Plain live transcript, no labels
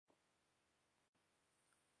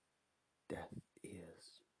deaf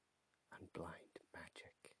ears and blind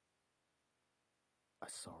magic, a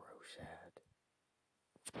sorrow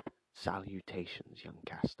shared. Salutations, young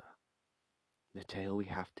caster. The tale we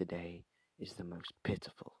have today is the most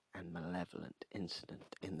pitiful and malevolent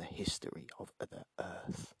incident in the history of the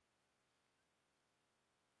earth.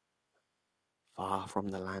 Far from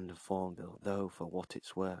the land of Thornville, though for what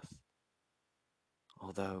it's worth,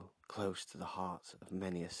 although close to the hearts of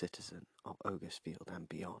many a citizen of Augustfield and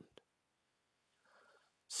beyond.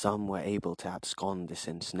 Some were able to abscond this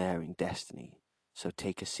ensnaring destiny, so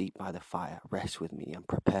take a seat by the fire, rest with me, and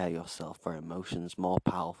prepare yourself for emotions more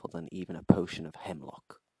powerful than even a potion of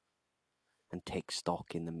hemlock, and take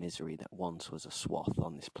stock in the misery that once was a swath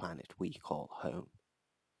on this planet we call home.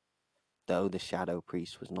 Though the Shadow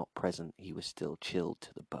Priest was not present, he was still chilled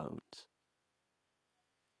to the bones.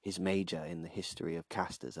 His major in the history of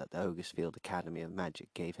casters at the Augustfield Academy of Magic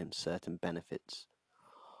gave him certain benefits,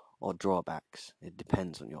 or drawbacks, it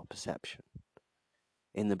depends on your perception.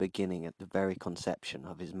 In the beginning, at the very conception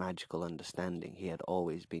of his magical understanding, he had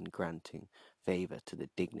always been granting favour to the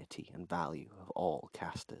dignity and value of all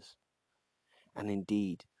casters. And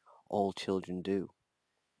indeed, all children do.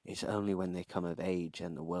 It's only when they come of age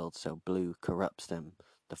and the world so blue corrupts them,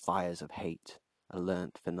 the fires of hate, a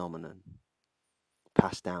learnt phenomenon,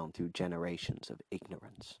 passed down through generations of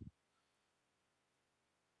ignorance.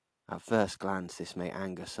 At first glance, this may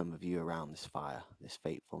anger some of you around this fire, this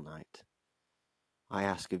fateful night. I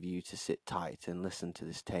ask of you to sit tight and listen to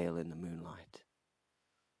this tale in the moonlight.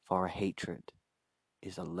 For a hatred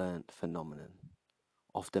is a learnt phenomenon,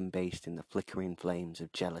 often based in the flickering flames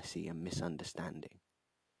of jealousy and misunderstanding.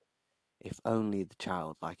 If only the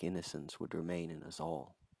childlike innocence would remain in us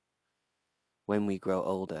all. When we grow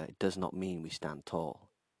older, it does not mean we stand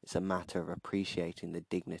tall. It's a matter of appreciating the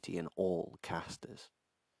dignity in all casters.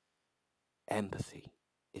 Empathy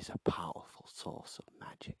is a powerful source of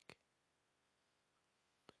magic.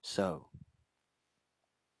 So,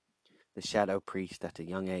 the Shadow Priest at a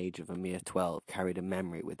young age of a mere 12 carried a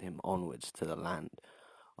memory with him onwards to the land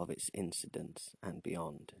of its incidents and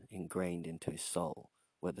beyond. Ingrained into his soul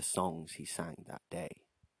were the songs he sang that day.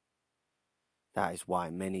 That is why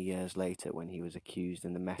many years later, when he was accused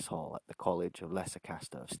in the mess hall at the College of Leicester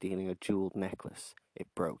of stealing a jewelled necklace, it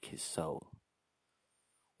broke his soul.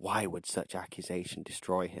 Why would such accusation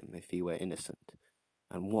destroy him if he were innocent?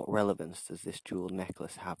 And what relevance does this jewelled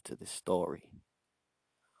necklace have to this story?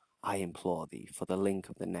 I implore thee, for the link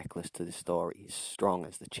of the necklace to this story is strong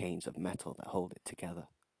as the chains of metal that hold it together.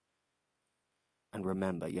 And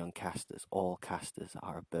remember, young casters, all casters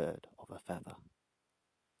are a bird of a feather.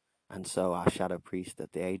 And so our Shadow Priest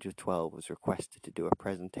at the age of 12 was requested to do a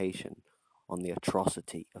presentation on the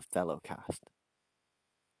atrocity of Fellowcast.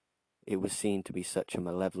 It was seen to be such a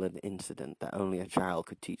malevolent incident that only a child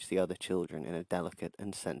could teach the other children in a delicate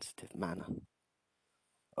and sensitive manner.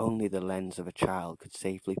 Only the lens of a child could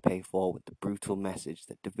safely pay forward the brutal message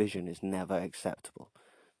that division is never acceptable,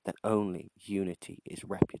 that only unity is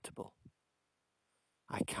reputable.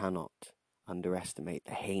 I cannot underestimate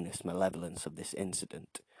the heinous malevolence of this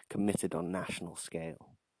incident committed on national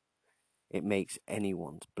scale. It makes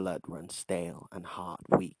anyone's blood run stale and heart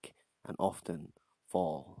weak, and often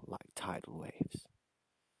fall like tidal waves.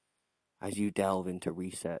 As you delve into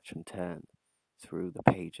research and turn through the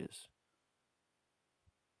pages,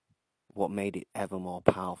 what made it ever more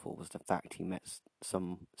powerful was the fact he met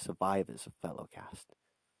some survivors of Fellowcast,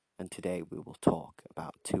 and today we will talk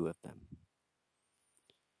about two of them.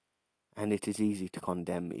 And it is easy to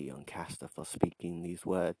condemn me, young caster, for speaking these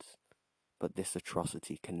words, but this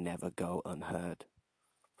atrocity can never go unheard,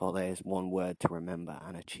 for there is one word to remember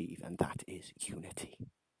and achieve, and that is unity.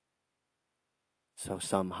 So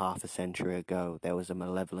some half a century ago, there was a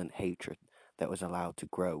malevolent hatred that was allowed to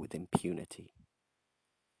grow with impunity.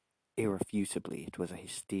 Irrefutably, it was a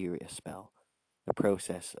hysteria spell. The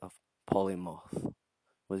process of polymorph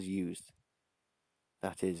was used,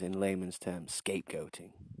 that is, in layman's terms,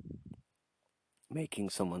 scapegoating, making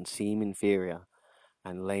someone seem inferior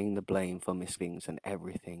and laying the blame for misthings and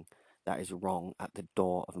everything that is wrong at the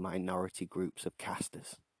door of minority groups of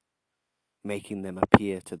casters, making them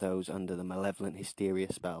appear to those under the malevolent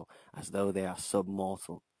hysteria spell as though they are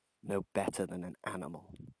submortal, no better than an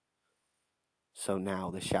animal. So now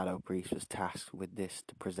the Shadow Priest was tasked with this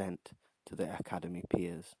to present to the Academy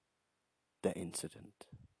peers the incident.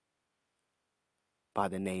 By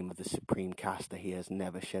the name of the Supreme Caster, he has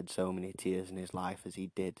never shed so many tears in his life as he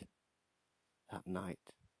did that night.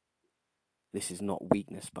 This is not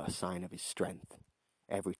weakness, but a sign of his strength.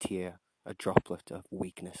 Every tear, a droplet of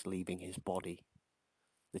weakness leaving his body.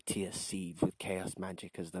 The tears seethed with chaos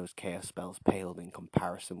magic as those chaos spells paled in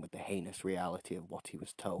comparison with the heinous reality of what he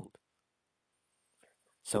was told.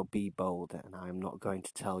 So be bold, and I am not going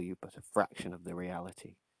to tell you but a fraction of the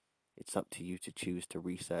reality. It's up to you to choose to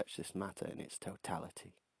research this matter in its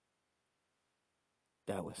totality.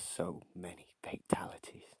 There were so many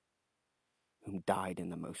fatalities, whom died in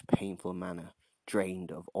the most painful manner,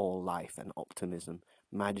 drained of all life and optimism,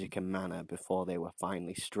 magic and mana before they were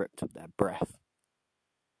finally stripped of their breath.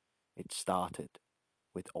 It started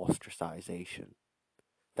with ostracization.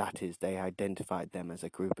 That is, they identified them as a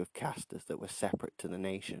group of casters that were separate to the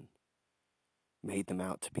nation, made them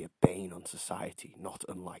out to be a bane on society, not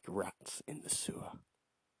unlike rats in the sewer.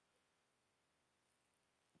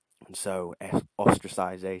 And so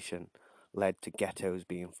ostracization led to ghettos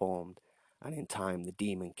being formed, and in time the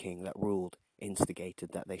demon king that ruled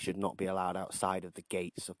instigated that they should not be allowed outside of the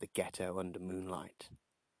gates of the ghetto under moonlight.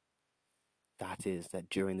 That is,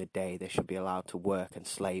 that during the day they should be allowed to work and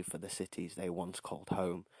slave for the cities they once called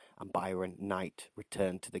home, and by night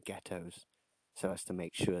return to the ghettos, so as to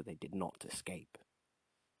make sure they did not escape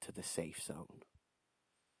to the safe zone.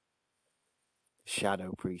 The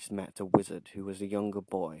Shadow Priest met a wizard who was a younger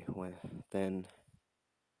boy than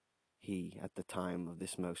he at the time of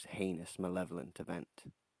this most heinous, malevolent event.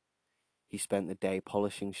 He spent the day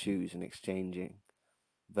polishing shoes and exchanging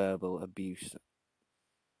verbal abuse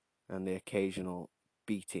and the occasional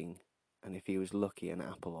beating, and if he was lucky, an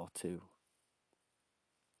apple or two.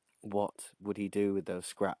 What would he do with those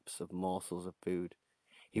scraps of morsels of food?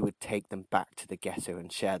 He would take them back to the ghetto and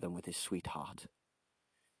share them with his sweetheart.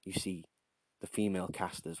 You see, the female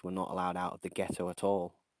casters were not allowed out of the ghetto at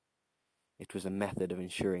all. It was a method of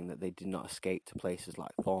ensuring that they did not escape to places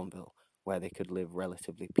like Thornville, where they could live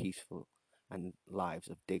relatively peaceful and lives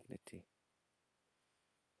of dignity.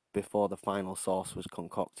 Before the final sauce was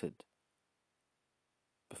concocted,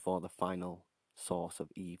 before the final source of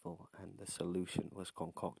evil and the solution was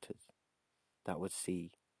concocted, that would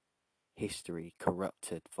see history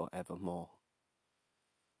corrupted forevermore.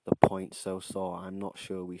 The point so sore, I'm not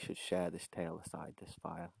sure we should share this tale aside this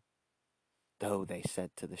fire. Though they said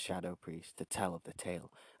to the Shadow Priest to tell of the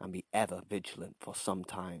tale and be ever vigilant, for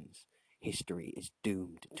sometimes history is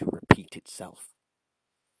doomed to repeat itself.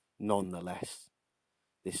 Nonetheless,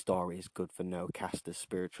 this story is good for no caster's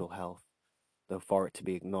spiritual health, though for it to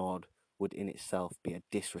be ignored would in itself be a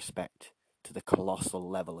disrespect to the colossal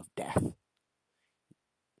level of death.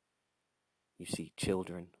 You see,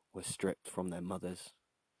 children were stripped from their mothers,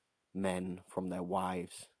 men from their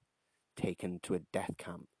wives, taken to a death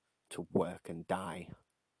camp to work and die.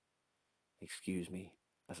 Excuse me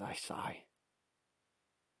as I sigh.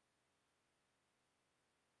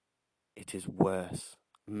 It is worse.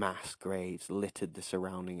 Mass graves littered the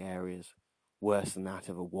surrounding areas, worse than that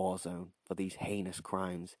of a war zone. For these heinous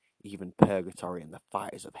crimes, even purgatory and the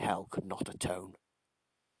fires of hell could not atone.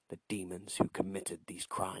 The demons who committed these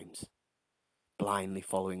crimes, blindly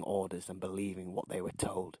following orders and believing what they were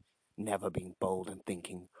told, never being bold and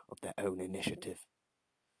thinking of their own initiative.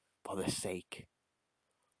 For the sake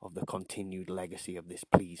of the continued legacy of this,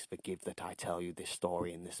 please forgive that I tell you this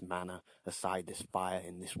story in this manner, aside this fire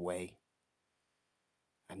in this way.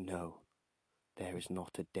 And no, there is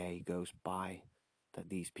not a day goes by that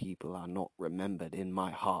these people are not remembered in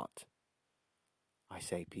my heart. I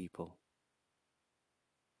say people,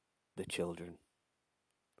 the children,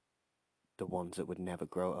 the ones that would never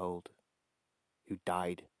grow old, who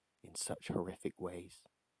died in such horrific ways,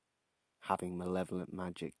 having malevolent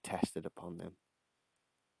magic tested upon them.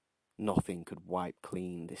 Nothing could wipe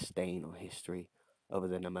clean this stain on history other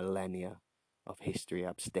than a millennia of history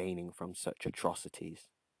abstaining from such atrocities.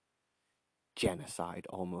 Genocide,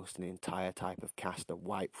 almost an entire type of caster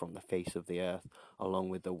wiped from the face of the earth, along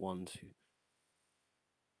with the ones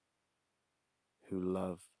who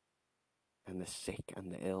love and the sick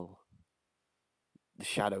and the ill. The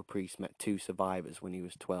Shadow Priest met 2 survivors when he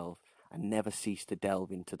was 12 and never ceased to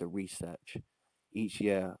delve into the research. Each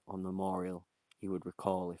year on memorial, he would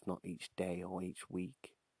recall, if not each day or each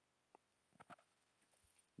week.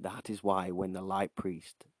 That is why when the Light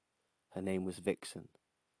Priest, her name was Vixen,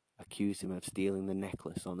 accused him of stealing the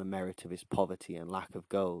necklace on the merit of his poverty and lack of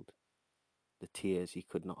gold, the tears he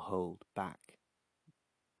could not hold back,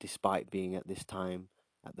 despite being at this time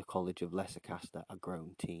at the College of Leicester a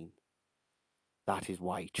grown teen. That is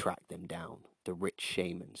why he tracked them down, the rich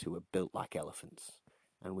shamans who were built like elephants,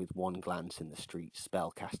 and with one glance in the street,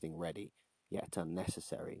 spell casting ready, yet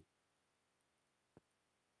unnecessary.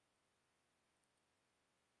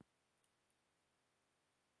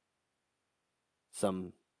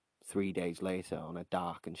 Some 3 days later, on a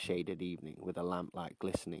dark and shaded evening, with a lamplight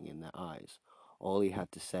glistening in their eyes, All he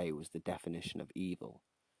had to say was the definition of evil,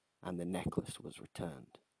 and the necklace was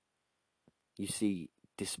returned. You see,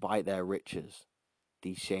 despite their riches,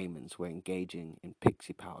 these shamans were engaging in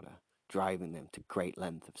pixie powder, driving them to great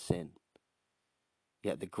length of sin.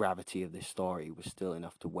 Yet the gravity of this story was still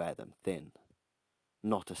enough to wear them thin.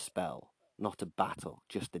 Not a spell, not a battle,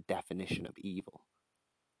 just the definition of evil.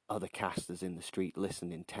 Other casters in the street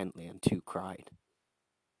listened intently, and two cried.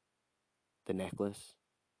 The necklace?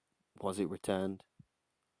 Was it returned?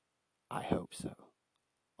 I hope so,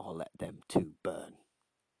 or let them too burn.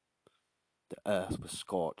 The earth was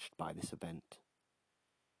scorched by this event.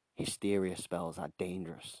 Hysteria spells are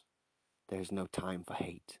dangerous. There is no time for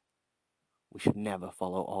hate. We should never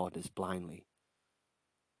follow orders blindly,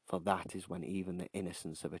 for that is when even the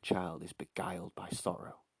innocence of a child is beguiled by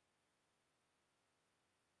sorrow.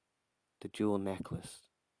 The jewel necklace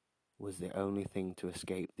was the only thing to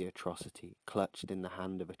escape the atrocity clutched in the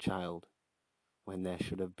hand of a child, when there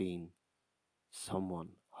should have been someone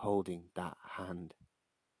holding that hand.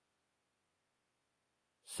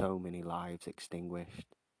 So many lives extinguished,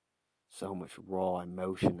 so much raw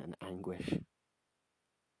emotion and anguish.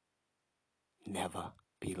 Never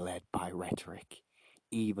be led by rhetoric,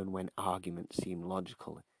 even when arguments seem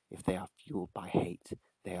logical. If they are fueled by hate,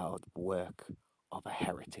 they are the work of a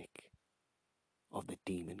heretic, of the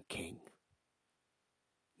demon king.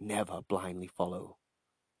 Never blindly follow.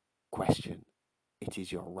 Question. It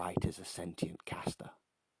is your right as a sentient caster.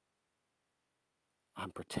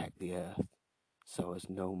 And protect the earth, so as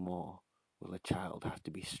no more will a child have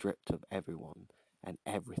to be stripped of everyone and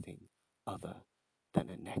everything other than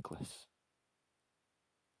a necklace.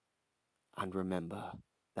 And remember,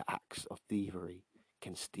 the axe of thievery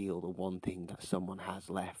can steal the one thing that someone has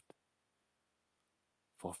left.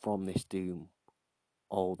 For from this doom,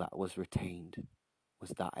 all that was retained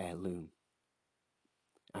was that heirloom.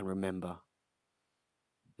 And remember,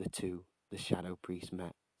 the two the shadow priest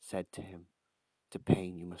met said to him, to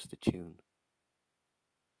pain you must attune.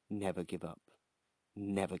 Never give up,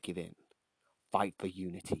 never give in. Fight for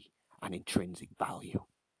unity and intrinsic value.